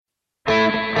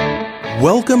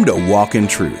Welcome to Walk in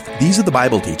Truth. These are the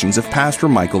Bible teachings of Pastor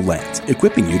Michael Lentz,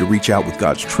 equipping you to reach out with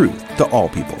God's truth to all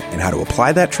people and how to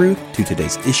apply that truth to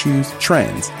today's issues,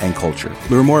 trends, and culture.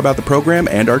 Learn more about the program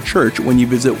and our church when you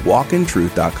visit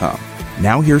walkintruth.com.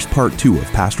 Now here's part 2 of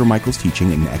Pastor Michael's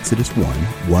teaching in Exodus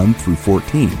 1 through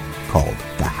 14, called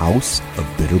The House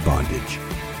of Bitter Bondage.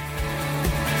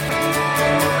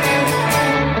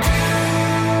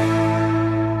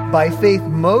 By faith,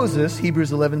 Moses,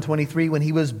 Hebrews 11:23, when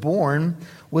he was born,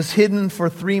 was hidden for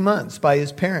 3 months by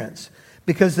his parents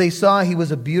because they saw he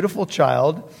was a beautiful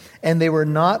child and they were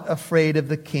not afraid of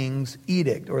the king's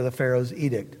edict or the Pharaoh's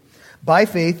edict. By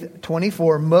faith,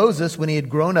 24, Moses, when he had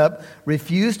grown up,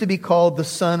 refused to be called the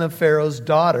son of Pharaoh's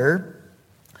daughter,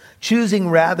 choosing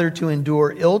rather to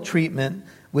endure ill treatment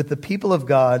with the people of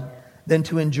God than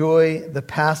to enjoy the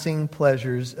passing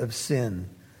pleasures of sin,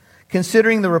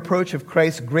 considering the reproach of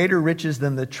Christ greater riches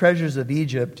than the treasures of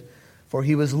Egypt, for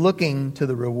he was looking to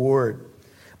the reward.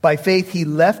 By faith he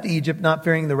left Egypt, not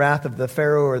fearing the wrath of the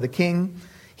Pharaoh or the king.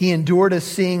 He endured as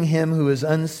seeing him who is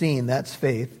unseen. That's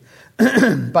faith.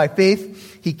 By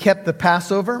faith he kept the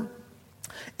Passover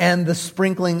and the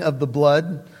sprinkling of the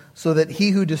blood, so that he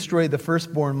who destroyed the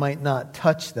firstborn might not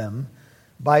touch them.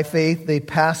 By faith they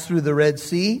passed through the Red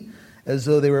Sea as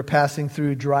though they were passing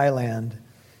through dry land.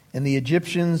 And the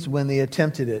Egyptians, when they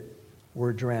attempted it,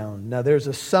 were drowned. Now there's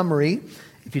a summary,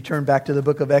 if you turn back to the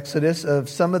book of Exodus, of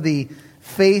some of the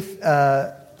faith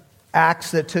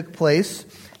acts that took place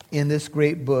in this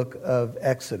great book of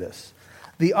Exodus.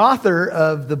 The author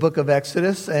of the book of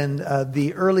Exodus, and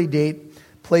the early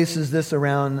date places this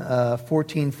around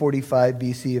 1445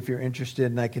 BC, if you're interested,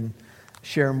 and I can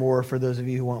share more for those of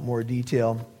you who want more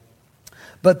detail.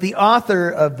 But the author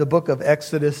of the book of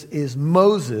Exodus is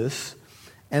Moses,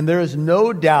 and there is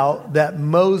no doubt that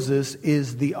Moses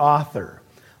is the author.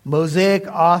 Mosaic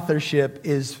authorship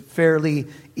is fairly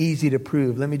easy to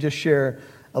prove. Let me just share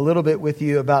a little bit with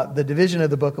you about the division of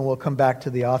the book, and we'll come back to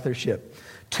the authorship.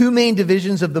 2 main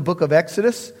divisions of the book of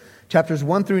Exodus. Chapters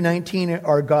 1 through 19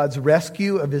 are God's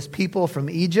rescue of his people from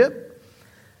Egypt.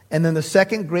 And then the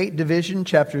second great division,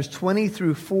 chapters 20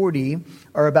 through 40,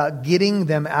 are about getting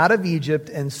them out of Egypt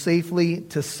and safely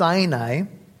to Sinai,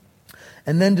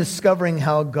 and then discovering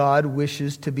how God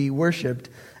wishes to be worshipped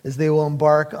as they will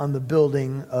embark on the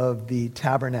building of the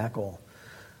tabernacle.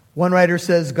 One writer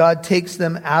says God takes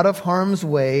them out of harm's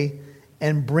way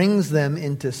and brings them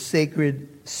into sacred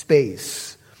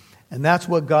space. And that's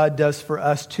what God does for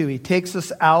us too. He takes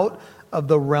us out of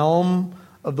the realm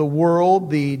of the world,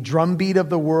 the drumbeat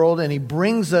of the world, and he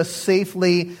brings us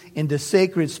safely into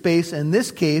sacred space. In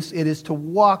this case, it is to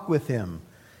walk with him.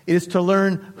 It is to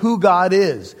learn who God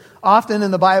is. Often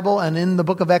in the Bible and in the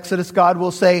book of Exodus, God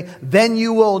will say, "Then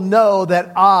you will know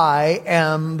that I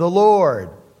am the Lord."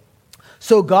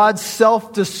 So God's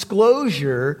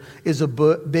self-disclosure is a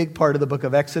big part of the book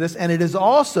of Exodus, and it is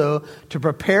also to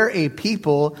prepare a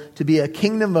people to be a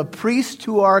kingdom of priests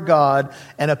to our God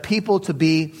and a people to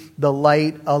be a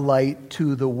light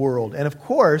to the world. And of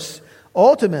course,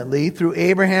 ultimately, through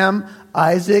Abraham,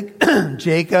 Isaac,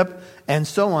 Jacob, and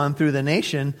so on through the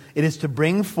nation, it is to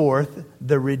bring forth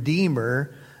the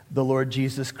Redeemer, the Lord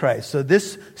Jesus Christ. So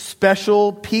this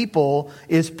special people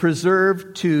is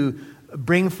preserved to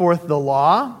bring forth the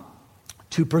law,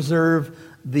 to preserve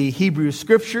the Hebrew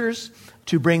Scriptures,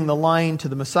 to bring the line to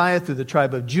the Messiah through the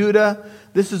tribe of Judah.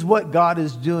 This is what God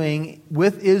is doing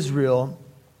with Israel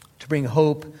to bring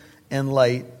hope and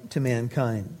light to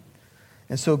mankind.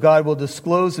 And so God will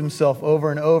disclose himself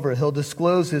over and over. He'll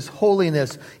disclose his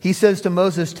holiness. He says to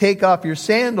Moses, "Take off your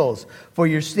sandals, for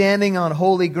you're standing on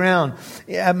holy ground."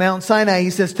 At Mount Sinai, he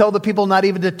says, "Tell the people not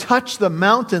even to touch the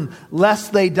mountain,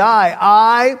 lest they die.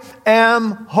 I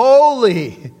am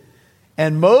holy."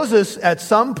 And Moses, at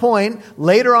some point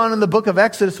later on in the book of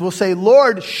Exodus, will say,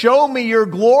 "Lord, show me your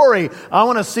glory. I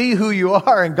want to see who you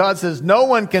are." And God says, "No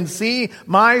one can see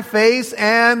my face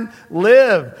and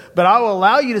live, but I will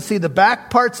allow you to see the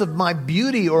back parts of my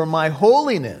beauty or my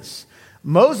holiness."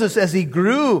 Moses, as he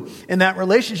grew in that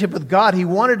relationship with God, he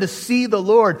wanted to see the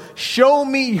Lord. "Show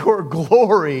me your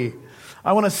glory.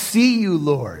 I want to see you,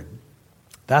 Lord."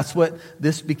 That's what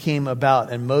this became about.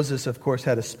 And Moses, of course,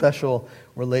 had a special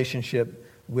relationship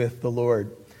with the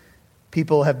Lord.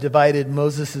 People have divided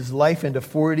Moses' life into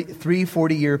three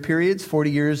 40-year periods: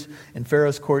 40 years in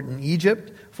Pharaoh's court in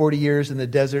Egypt, 40 years in the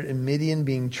desert in Midian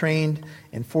being trained,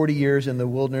 and 40 years in the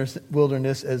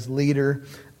wilderness as leader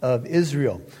of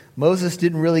Israel. Moses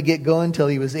didn't really get going until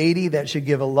he was 80. That should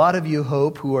give a lot of you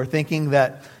hope who are thinking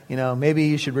that, maybe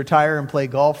you should retire and play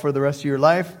golf for the rest of your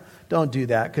life. Don't do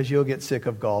that, because you'll get sick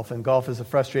of golf, and golf is a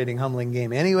frustrating, humbling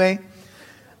game anyway.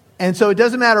 And so it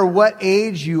doesn't matter what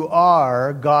age you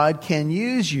are, God can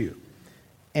use you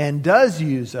and does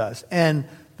use us. And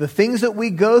the things that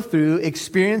we go through,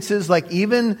 experiences like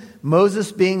even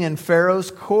Moses being in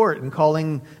Pharaoh's court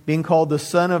and being called the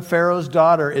son of Pharaoh's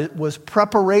daughter, it was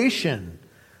preparation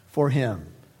for him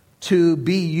to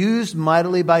be used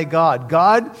mightily by God.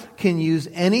 God can use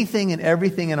anything and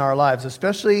everything in our lives,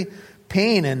 especially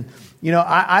pain. And,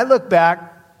 I look back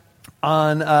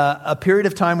on a period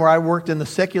of time where I worked in the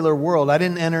secular world. I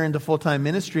didn't enter into full-time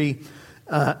ministry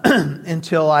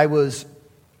until I was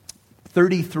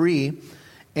 33.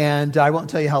 And I won't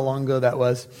tell you how long ago that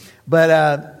was. But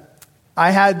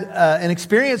I had an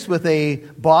experience with a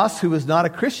boss who was not a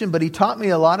Christian, but he taught me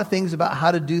a lot of things about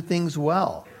how to do things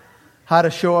well, how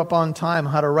to show up on time,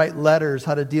 how to write letters,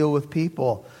 how to deal with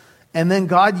people. And then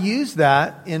God used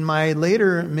that in my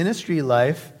later ministry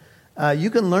life. You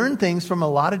can learn things from a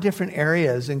lot of different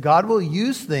areas, and God will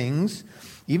use things,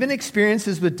 even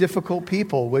experiences with difficult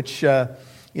people, which...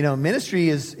 ministry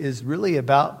is really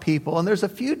about people, and there's a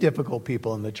few difficult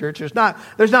people in the church. There's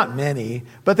not many,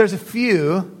 but there's a few.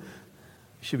 You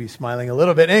should be smiling a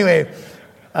little bit. Anyway,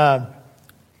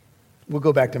 we'll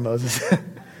go back to Moses.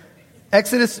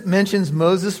 Exodus mentions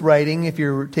Moses writing, if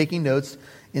you're taking notes,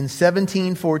 in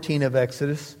 17:14 of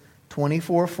Exodus,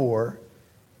 24:4,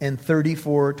 and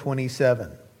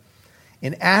 34:27.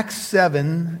 In Acts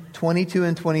 7:22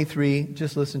 and 23,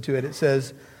 just listen to it. It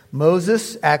says,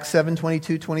 Moses, Acts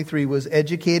 7:22-23, was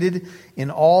educated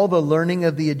in all the learning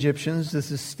of the Egyptians.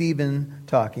 This is Stephen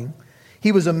talking.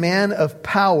 He was a man of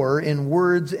power in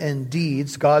words and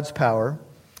deeds, God's power.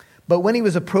 But when he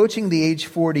was approaching the age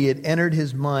 40, it entered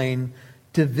his mind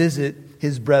to visit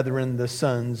his brethren, the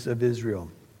sons of Israel.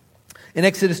 In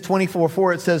Exodus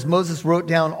 24:4, it says, Moses wrote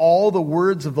down all the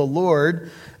words of the Lord.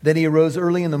 Then he arose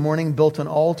early in the morning, built an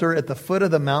altar at the foot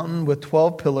of the mountain with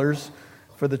 12 pillars,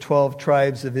 for the 12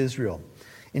 tribes of Israel.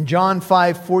 In John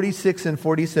 5:46 and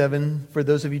 47, for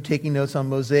those of you taking notes on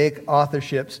Mosaic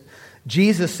authorships,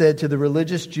 Jesus said to the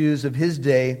religious Jews of his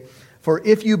day, "For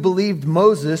if you believed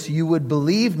Moses, you would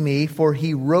believe me, for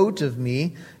he wrote of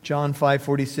me." John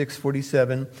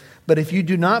 5:46-47. "But if you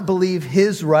do not believe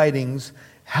his writings,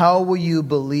 how will you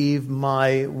believe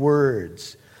my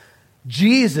words?"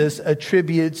 Jesus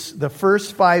attributes the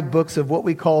first 5 books of what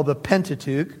we call the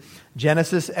Pentateuch,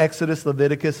 Genesis, Exodus,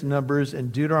 Leviticus, Numbers,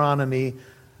 and Deuteronomy,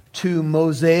 to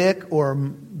Mosaic, or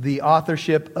the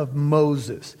authorship of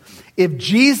Moses. If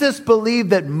Jesus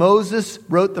believed that Moses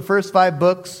wrote the first 5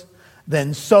 books,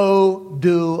 then so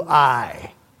do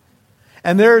I.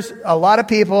 And there's a lot of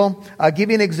people. I'll give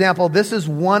you an example. This is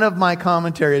one of my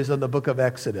commentaries on the book of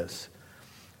Exodus.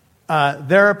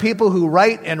 There are people who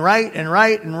write and write and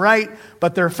write and write,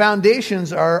 but their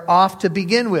foundations are off to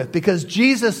begin with, because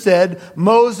Jesus said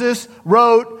Moses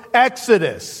wrote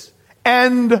Exodus.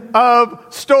 End of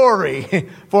story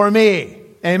for me.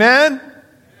 Amen?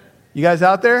 You guys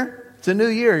out there? It's a new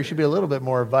year. You should be a little bit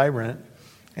more vibrant.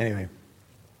 Anyway.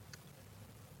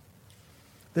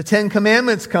 The 10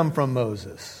 Commandments come from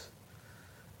Moses.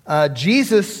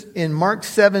 Jesus in Mark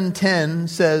 7:10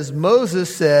 says,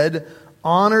 Moses said,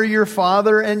 "Honor your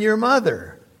father and your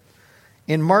mother."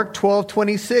 In Mark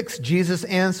 12:26, Jesus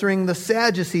answering the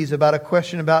Sadducees about a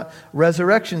question about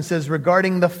resurrection says,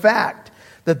 regarding the fact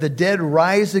that the dead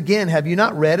rise again, have you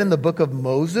not read in the book of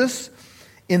Moses,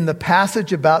 in the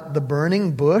passage about the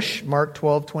burning bush, Mark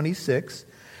 12:26,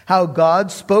 how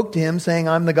God spoke to him saying,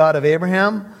 "I'm the God of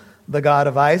Abraham, the God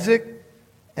of Isaac,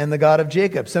 and the God of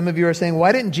Jacob." Some of you are saying,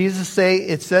 why didn't Jesus say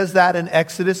it says that in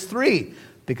Exodus 3?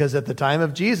 Because at the time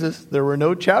of Jesus, there were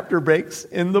no chapter breaks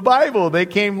in the Bible. They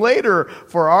came later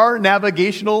for our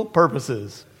navigational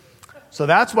purposes. So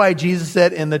that's why Jesus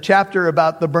said in the chapter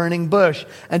about the burning bush.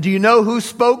 And do you know who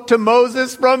spoke to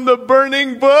Moses from the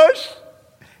burning bush?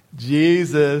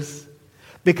 Jesus.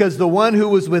 Because the one who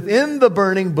was within the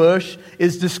burning bush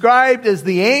is described as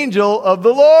the angel of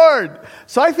the Lord.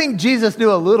 So I think Jesus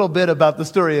knew a little bit about the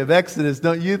story of Exodus,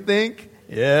 don't you think?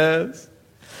 Yes.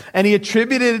 And he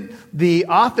attributed the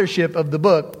authorship of the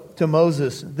book to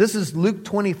Moses. This is Luke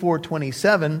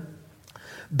 24:27.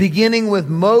 Beginning with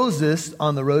Moses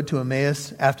on the road to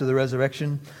Emmaus after the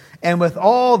resurrection, and with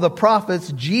all the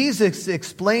prophets, Jesus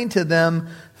explained to them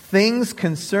things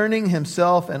concerning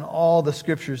himself and all the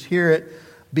scriptures. Hear it,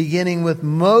 beginning with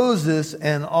Moses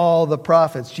and all the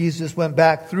prophets. Jesus went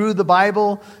back through the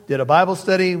Bible, did a Bible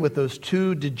study with those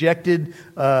 2 dejected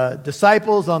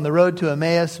disciples on the road to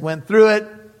Emmaus, went through it,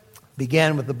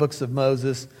 began with the books of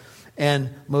Moses, and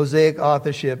Mosaic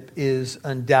authorship is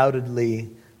undoubtedly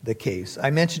the case.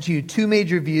 I mentioned to you 2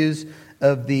 major views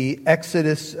of the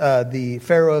Exodus, the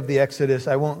Pharaoh of the Exodus.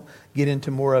 I won't get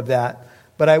into more of that.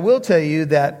 But I will tell you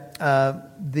that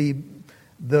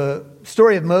the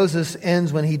story of Moses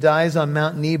ends when he dies on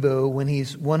Mount Nebo when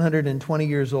he's 120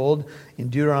 years old in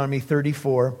Deuteronomy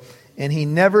 34. And he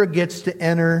never gets to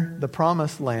enter the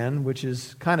promised land, which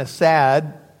is kind of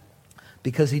sad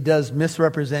because he does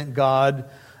misrepresent God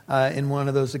in one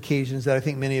of those occasions that I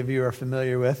think many of you are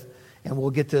familiar with. And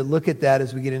we'll get to look at that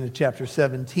as we get into chapter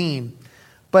 17.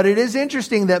 But it is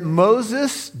interesting that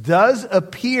Moses does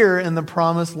appear in the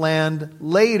promised land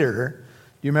later.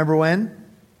 Do you remember when?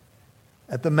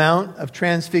 At the Mount of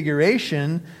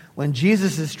Transfiguration, when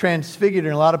Jesus is transfigured,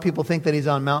 and a lot of people think that he's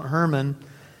on Mount Hermon.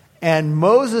 And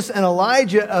Moses and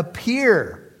Elijah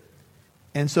appear.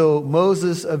 And so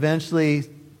Moses eventually,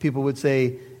 people would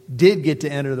say, did get to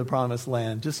enter the promised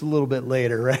land just a little bit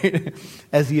later, right?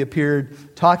 As he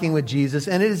appeared talking with Jesus.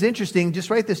 And it is interesting, just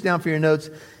write this down for your notes.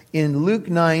 In Luke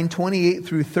 9, 28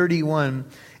 through 31,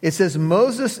 it says,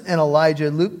 Moses and Elijah,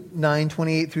 Luke 9,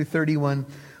 28 through 31,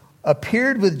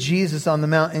 appeared with Jesus on the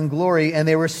mount in glory, and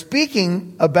they were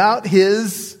speaking about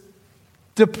his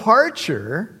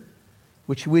departure,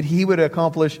 which he would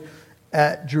accomplish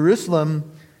at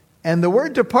Jerusalem. And the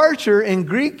word departure in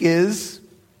Greek is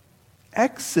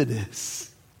Exodus.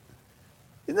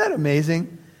 Isn't that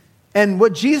amazing? And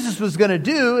what Jesus was going to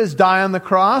do is die on the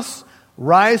cross,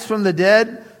 rise from the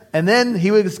dead, and then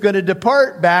he was going to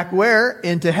depart back where?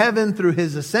 Into heaven through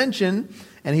his ascension,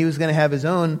 and he was going to have his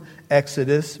own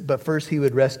Exodus, but first he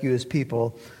would rescue his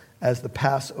people as the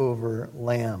Passover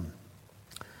lamb.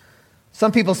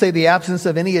 Some people say the absence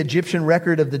of any Egyptian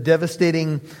record of the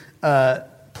devastating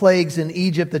plagues in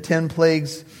Egypt, the 10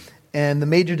 plagues, and the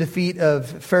major defeat of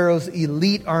Pharaoh's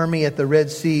elite army at the Red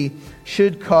Sea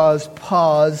should cause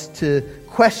pause to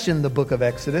question the book of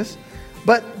Exodus.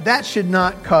 But that should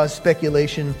not cause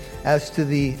speculation as to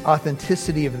the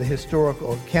authenticity of the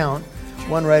historical account.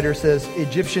 One writer says,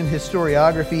 Egyptian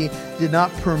historiography did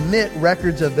not permit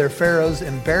records of their pharaoh's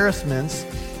embarrassments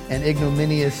and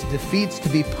ignominious defeats to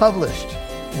be published.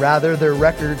 Rather, their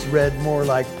records read more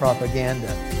like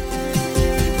propaganda.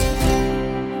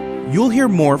 You'll hear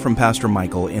more from Pastor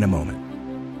Michael in a moment.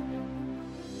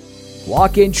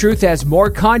 Walk in Truth has more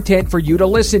content for you to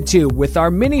listen to with our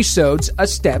mini-sodes A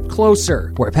Step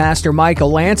Closer, where Pastor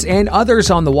Michael Lance and others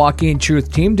on the Walk in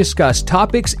Truth team discuss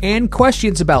topics and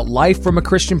questions about life from a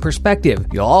Christian perspective.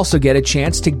 You'll also get a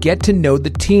chance to get to know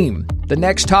the team. The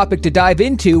next topic to dive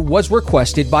into was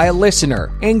requested by a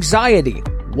listener: anxiety.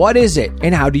 What is it,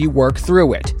 and how do you work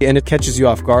through it? And it catches you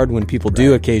off guard when people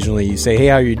do occasionally. You say, hey,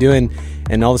 how are you doing?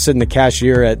 And all of a sudden the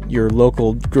cashier at your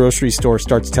local grocery store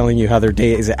starts telling you how their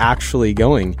day is actually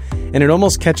going. And it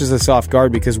almost catches us off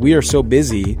guard because we are so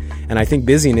busy, and I think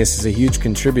busyness is a huge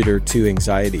contributor to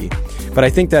anxiety. But I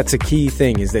think that's a key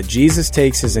thing, is that Jesus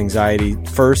takes his anxiety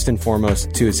first and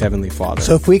foremost to his Heavenly Father.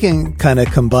 So if we can kind of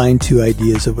combine two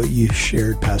ideas of what you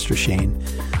shared, Pastor Shane.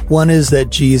 One is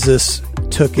that Jesus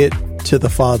took it to the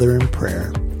Father in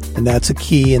prayer. And that's a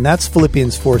key. And that's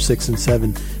Philippians 4, 6, and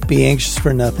 7. Be anxious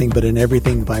for nothing, but in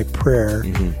everything by prayer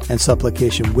and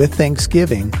supplication with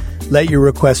thanksgiving, let your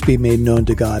requests be made known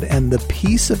to God. And the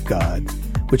peace of God,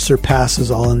 which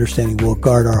surpasses all understanding, will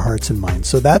guard our hearts and minds.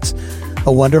 So that's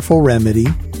a wonderful remedy.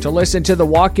 To listen to the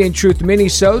Walk in Truth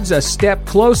mini-sodes A Step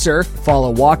Closer, follow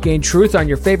Walk in Truth on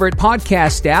your favorite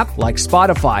podcast app like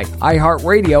Spotify,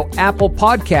 iHeartRadio, Apple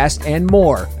Podcast, and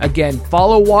more. Again,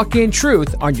 follow Walk in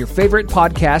Truth on your favorite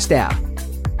podcast app.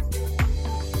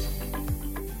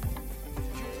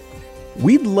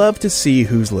 We'd love to see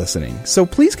who's listening, so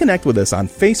please connect with us on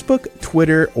Facebook,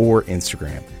 Twitter, or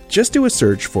Instagram. Just do a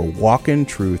search for Walk in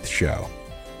Truth Show.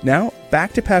 Now,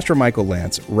 back to Pastor Michael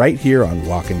Lance right here on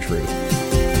Walk in Truth.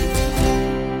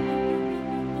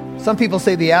 Some people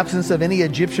say the absence of any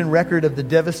Egyptian record of the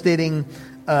devastating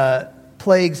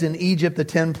plagues in Egypt, the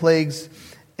 10 plagues,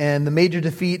 and the major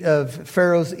defeat of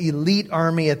Pharaoh's elite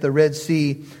army at the Red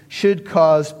Sea should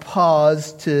cause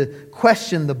pause to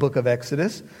question the book of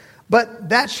Exodus. But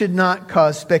that should not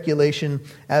cause speculation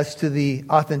as to the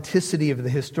authenticity of the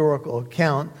historical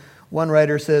account. One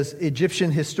writer says,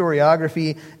 Egyptian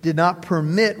historiography did not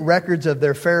permit records of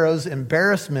their pharaoh's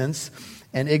embarrassments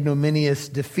and ignominious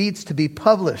defeats to be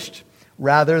published.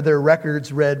 Rather, their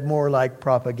records read more like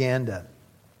propaganda.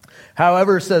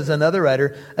 However, says another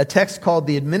writer, a text called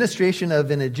The Administration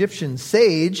of an Egyptian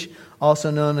Sage,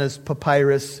 also known as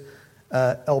Papyrus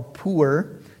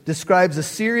El-Pur, describes a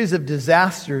series of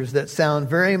disasters that sound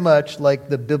very much like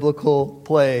the biblical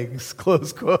plagues,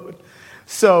 close quote.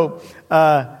 So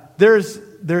there's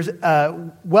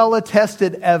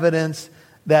well-attested evidence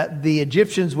that the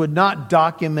Egyptians would not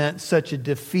document such a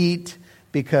defeat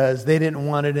because they didn't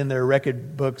want it in their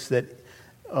record books that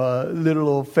little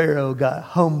old Pharaoh got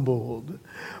humbled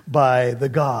by the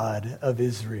God of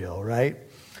Israel, right?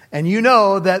 And you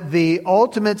know that the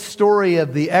ultimate story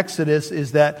of the Exodus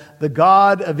is that the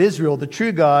God of Israel, the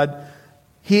true God,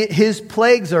 his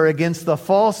plagues are against the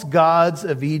false gods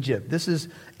of Egypt. This is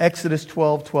Exodus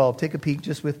 12:12. Take a peek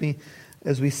just with me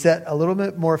as we set a little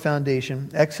bit more foundation.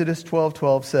 Exodus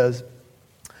 12:12 says,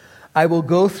 I will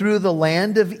go through the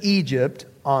land of Egypt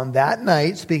on that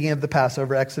night, speaking of the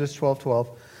Passover, Exodus 12:12,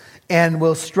 and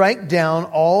will strike down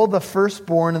all the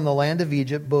firstborn in the land of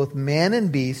Egypt, both man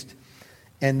and beast.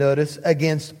 And notice,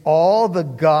 against all the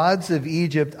gods of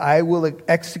Egypt, I will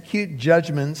execute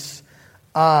judgments.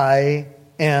 I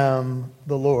am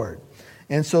the Lord.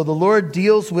 And so the Lord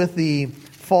deals with the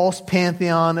false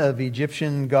pantheon of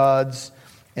Egyptian gods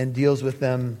and deals with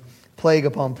them plague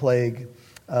upon plague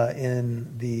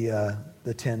in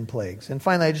the 10 plagues. And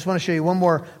finally, I just want to show you one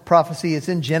more prophecy. It's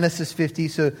in Genesis 50,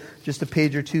 so just a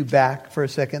page or two back for a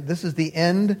second. This is the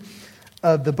end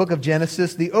of the book of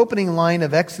Genesis. The opening line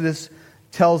of Exodus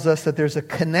tells us that there's a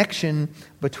connection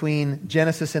between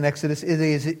Genesis and Exodus. It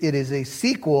is a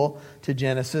sequel to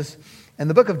Genesis. And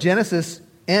the book of Genesis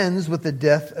ends with the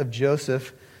death of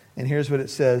Joseph. And here's what it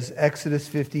says. Exodus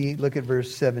 50, look at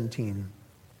verse 17.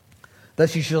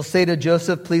 Thus you shall say to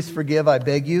Joseph, please forgive, I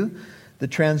beg you, the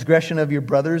transgression of your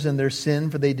brothers and their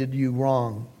sin, for they did you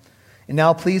wrong. And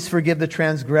now please forgive the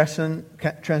transgression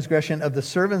of the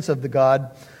servants of the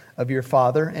God of your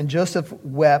father. And Joseph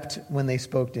wept when they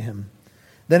spoke to him.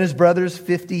 Then his brothers,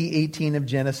 50:18 of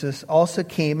Genesis, also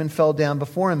came and fell down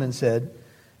before him and said,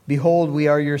 behold, we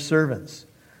are your servants.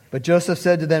 But Joseph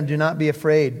said to them, do not be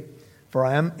afraid, for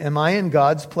am I in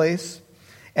God's place?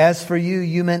 As for you,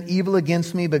 you meant evil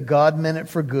against me, but God meant it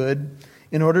for good,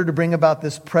 in order to bring about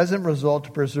this present result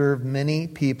to preserve many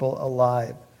people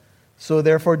alive. So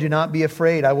therefore do not be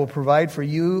afraid. I will provide for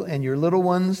you and your little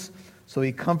ones. So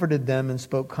he comforted them and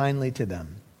spoke kindly to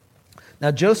them.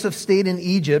 Now Joseph stayed in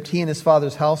Egypt, he and his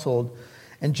father's household,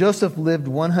 and Joseph lived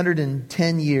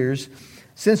 110 years.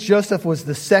 Since Joseph was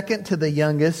the second to the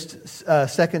youngest,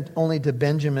 second only to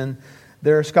Benjamin,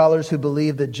 there are scholars who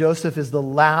believe that Joseph is the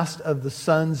last of the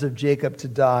sons of Jacob to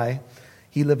die.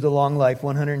 He lived a long life,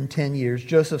 110 years.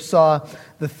 Joseph saw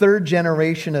the third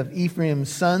generation of Ephraim's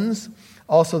sons,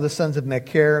 also the sons of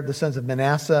Machir, the sons of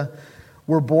Manasseh,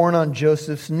 were born on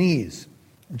Joseph's knees.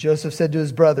 And Joseph said to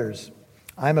his brothers,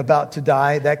 I'm about to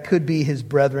die. That could be his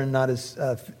brethren, not his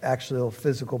actual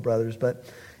physical brothers, but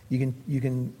you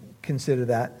can consider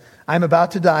that. I'm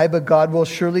about to die, but God will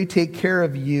surely take care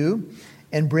of you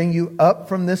and bring you up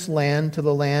from this land to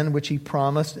the land which he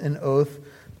promised an oath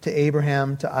to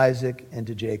Abraham, to Isaac, and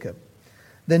to Jacob.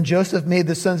 Then Joseph made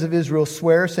the sons of Israel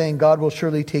swear, saying, God will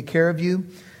surely take care of you.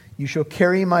 You shall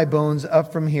carry my bones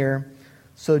up from here.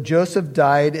 So Joseph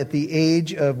died at the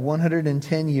age of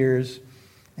 110 years,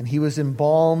 and he was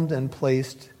embalmed and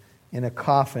placed in a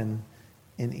coffin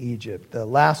in Egypt. The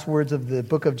last words of the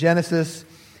book of Genesis,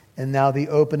 and now the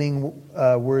opening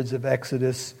words of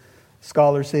Exodus.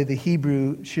 Scholars say the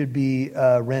Hebrew should be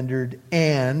rendered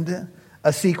and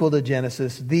a sequel to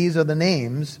Genesis. These are the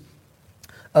names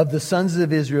of the sons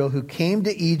of Israel who came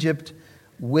to Egypt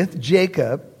with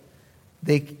Jacob.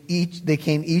 They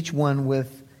came each one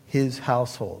with his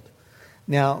household.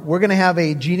 Now, we're going to have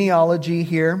a genealogy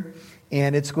here,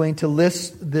 and it's going to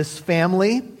list this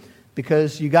family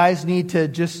because you guys need to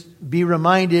just be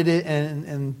reminded,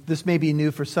 and this may be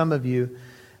new for some of you,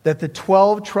 that the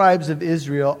 12 tribes of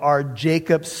Israel are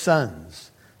Jacob's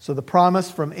sons. So the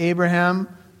promise from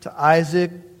Abraham to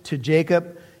Isaac to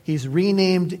Jacob, he's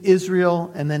renamed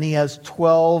Israel, and then he has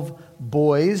 12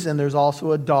 boys, and there's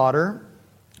also a daughter.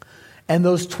 And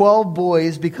those 12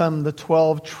 boys become the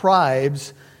 12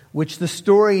 tribes, which the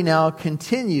story now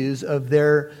continues of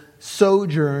their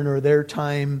sojourn or their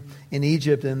time in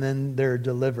Egypt and then their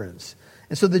deliverance.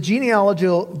 And so the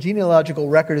genealogical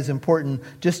record is important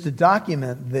just to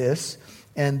document this.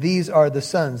 And these are the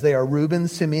sons. They are Reuben,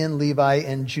 Simeon, Levi,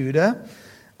 and Judah.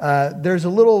 There's a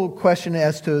little question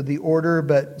as to the order,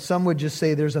 but some would just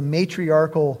say there's a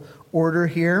matriarchal order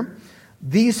here.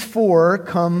 These four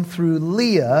come through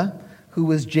Leah, who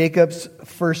was Jacob's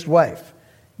first wife.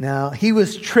 Now, he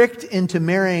was tricked into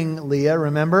marrying Leah,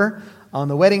 remember? On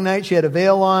the wedding night, she had a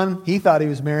veil on. He thought he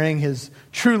was marrying his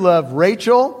true love,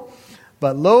 Rachel.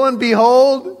 But lo and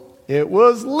behold, it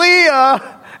was Leah.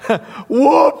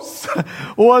 Whoops!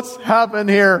 What's happened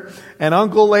here? And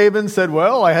Uncle Laban said,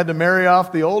 well, I had to marry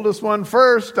off the oldest one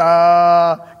first.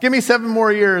 Give me 7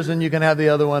 more years and you can have the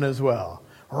other one as well.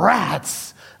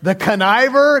 Rats! The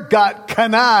conniver got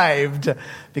connived.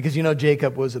 Because you know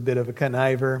Jacob was a bit of a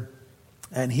conniver.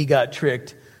 And he got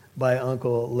tricked by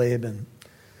Uncle Laban.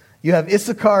 You have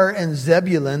Issachar and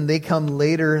Zebulun. They come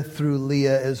later through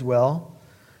Leah as well.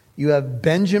 You have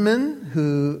Benjamin,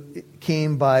 who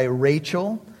came by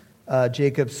Rachel,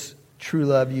 Jacob's true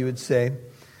love, you would say.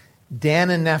 Dan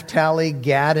and Naphtali,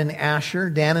 Gad and Asher.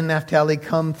 Dan and Naphtali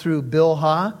come through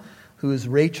Bilhah, who is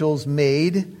Rachel's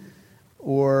maid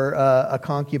or a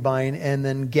concubine. And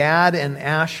then Gad and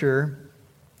Asher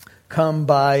come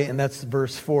by, and that's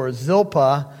verse 4,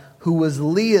 Zilpah, who was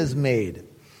Leah's maid.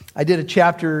 I did a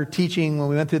chapter teaching when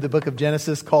we went through the book of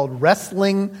Genesis called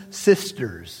Wrestling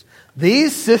Sisters.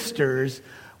 These sisters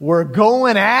were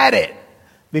going at it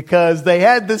because they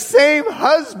had the same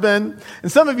husband.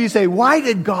 And some of you say, why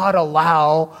did God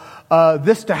allow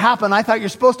this to happen? I thought you're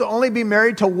supposed to only be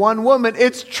married to one woman.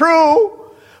 It's true.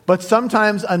 But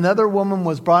sometimes another woman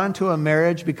was brought into a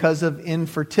marriage because of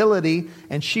infertility,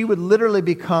 and she would literally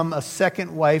become a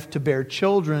second wife to bear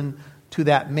children to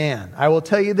that man. I will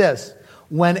tell you this.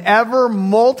 Whenever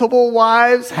multiple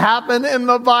wives happen in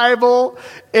the Bible,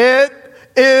 it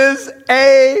is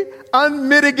a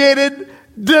unmitigated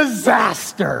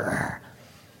disaster.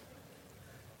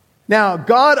 Now,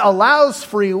 God allows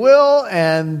free will,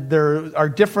 and there are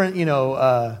different,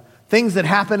 things that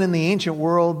happen in the ancient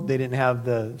world. They didn't have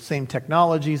the same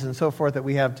technologies and so forth that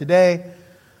we have today.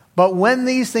 But when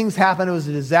these things happened, it was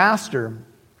a disaster.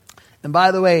 And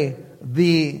by the way,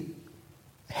 the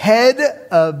head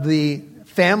of the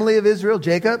family of Israel,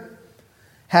 Jacob,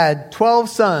 had 12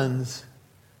 sons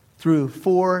through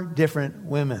 4 different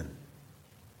women.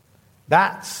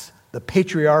 That's the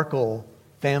patriarchal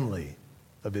family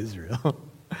of Israel.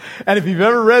 And if you've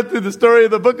ever read through the story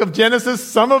of the book of Genesis,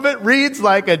 some of it reads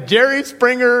like a Jerry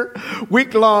Springer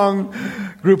week-long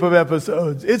group of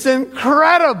episodes. It's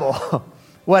incredible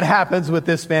what happens with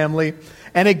this family,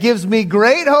 and it gives me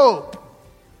great hope.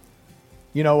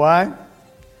 You know why?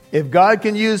 If God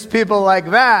can use people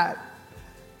like that,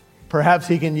 perhaps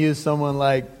He can use someone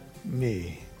like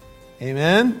me.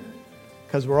 Amen?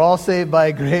 Because we're all saved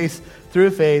by grace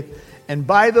through faith. And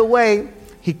by the way,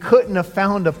 He couldn't have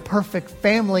found a perfect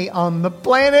family on the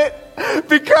planet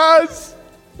because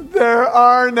there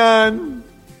are none.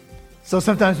 So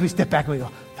sometimes we step back and we go,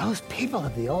 those people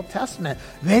of the Old Testament,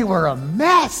 they were a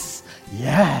mess.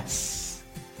 Yes.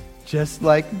 Just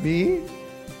like me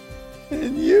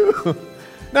and you.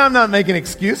 Now, I'm not making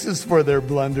excuses for their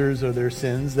blunders or their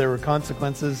sins. There were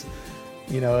consequences,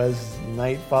 as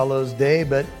night follows day.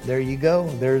 But there you go.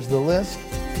 There's the list.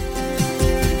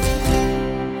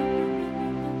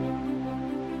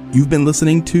 You've been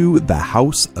listening to The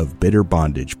House of Bitter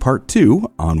Bondage, Part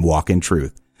 2 on Walk in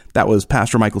Truth. That was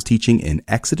Pastor Michael's teaching in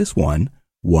Exodus 1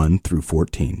 through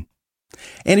 14.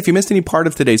 And if you missed any part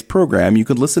of today's program, you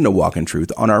can listen to Walk in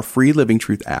Truth on our free Living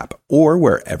Truth app or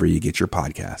wherever you get your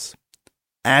podcasts.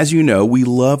 As you know, we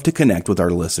love to connect with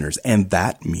our listeners, and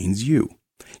that means you.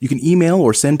 You can email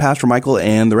or send Pastor Michael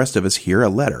and the rest of us here a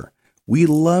letter. We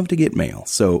love to get mail,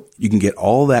 so you can get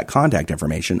all that contact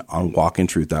information on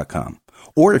walkintruth.com.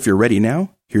 Or if you're ready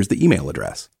now, here's the email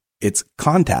address. It's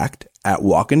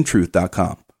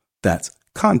contact@walkintruth.com. That's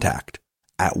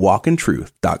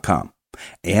contact@walkintruth.com.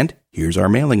 And here's our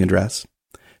mailing address.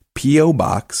 P.O.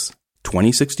 Box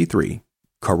 2063,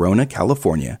 Corona,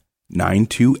 California,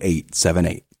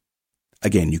 92878.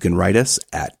 Again, you can write us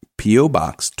at P.O.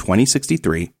 Box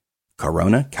 2063,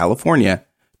 Corona, California,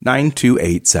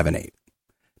 92878.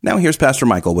 Now here's Pastor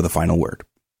Michael with a final word.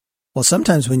 Well,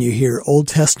 sometimes when you hear Old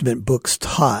Testament books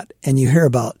taught and you hear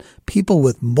about people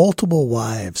with multiple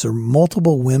wives or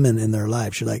multiple women in their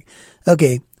lives, you're like,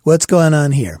 okay, what's going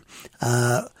on here?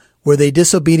 Were they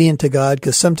disobedient to God?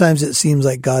 Because sometimes it seems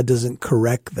like God doesn't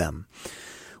correct them.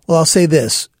 Well, I'll say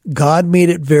this. God made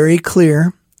it very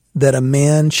clear that a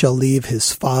man shall leave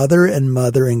his father and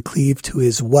mother and cleave to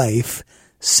his wife,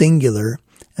 singular,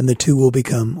 and the two will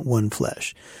become one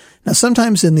flesh. Now,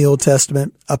 sometimes in the Old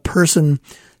Testament, a person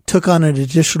took on an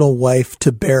additional wife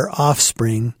to bear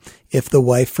offspring if the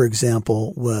wife, for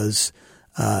example, was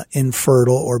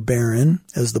infertile or barren,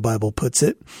 as the Bible puts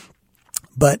it.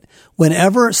 But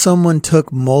whenever someone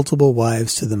took multiple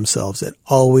wives to themselves, it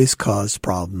always caused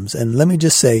problems. And let me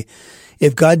just say,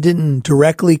 if God didn't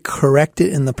directly correct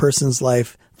it in the person's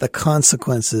life, the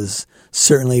consequences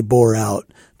certainly bore out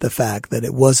the fact that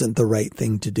it wasn't the right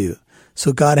thing to do.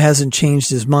 So God hasn't changed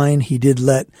His mind. He did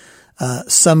let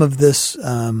some of this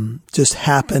just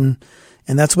happen.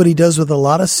 And that's what He does with a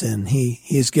lot of sin. He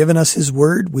has given us His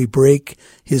word. We break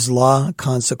His law.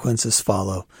 Consequences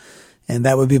follow. And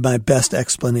that would be my best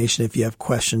explanation if you have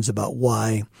questions about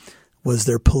why was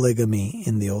there polygamy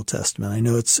in the Old Testament. I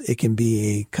know it can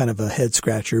be a kind of a head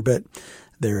scratcher, but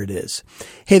there it is.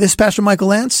 Hey, this is Pastor Michael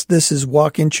Lance. This is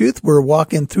Walk in Truth. We're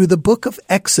walking through the book of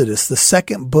Exodus, the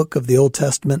second book of the Old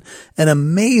Testament, an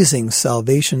amazing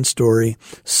salvation story,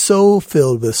 so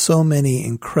filled with so many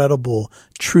incredible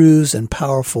truths and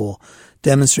powerful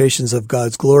demonstrations of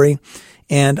God's glory.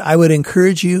 And I would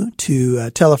encourage you to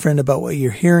tell a friend about what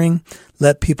you're hearing.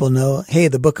 Let people know, hey,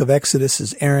 the book of Exodus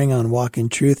is airing on Walk in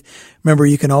Truth. Remember,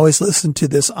 you can always listen to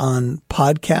this on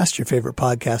podcast, your favorite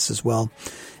podcast as well.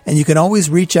 And you can always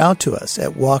reach out to us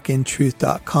at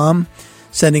walkintruth.com,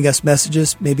 sending us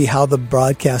messages, maybe how the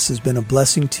broadcast has been a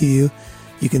blessing to you.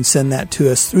 You can send that to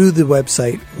us through the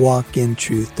website,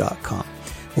 walkintruth.com.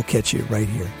 We'll catch you right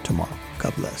here tomorrow.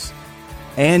 God bless.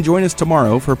 And join us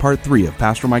tomorrow for part 3 of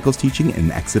Pastor Michael's teaching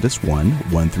in Exodus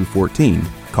 1 through 14,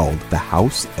 called The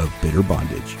House of Bitter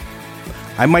Bondage.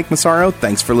 I'm Mike Massaro.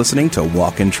 Thanks for listening to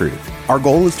Walk in Truth. Our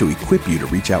goal is to equip you to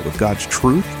reach out with God's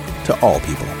truth to all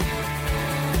people.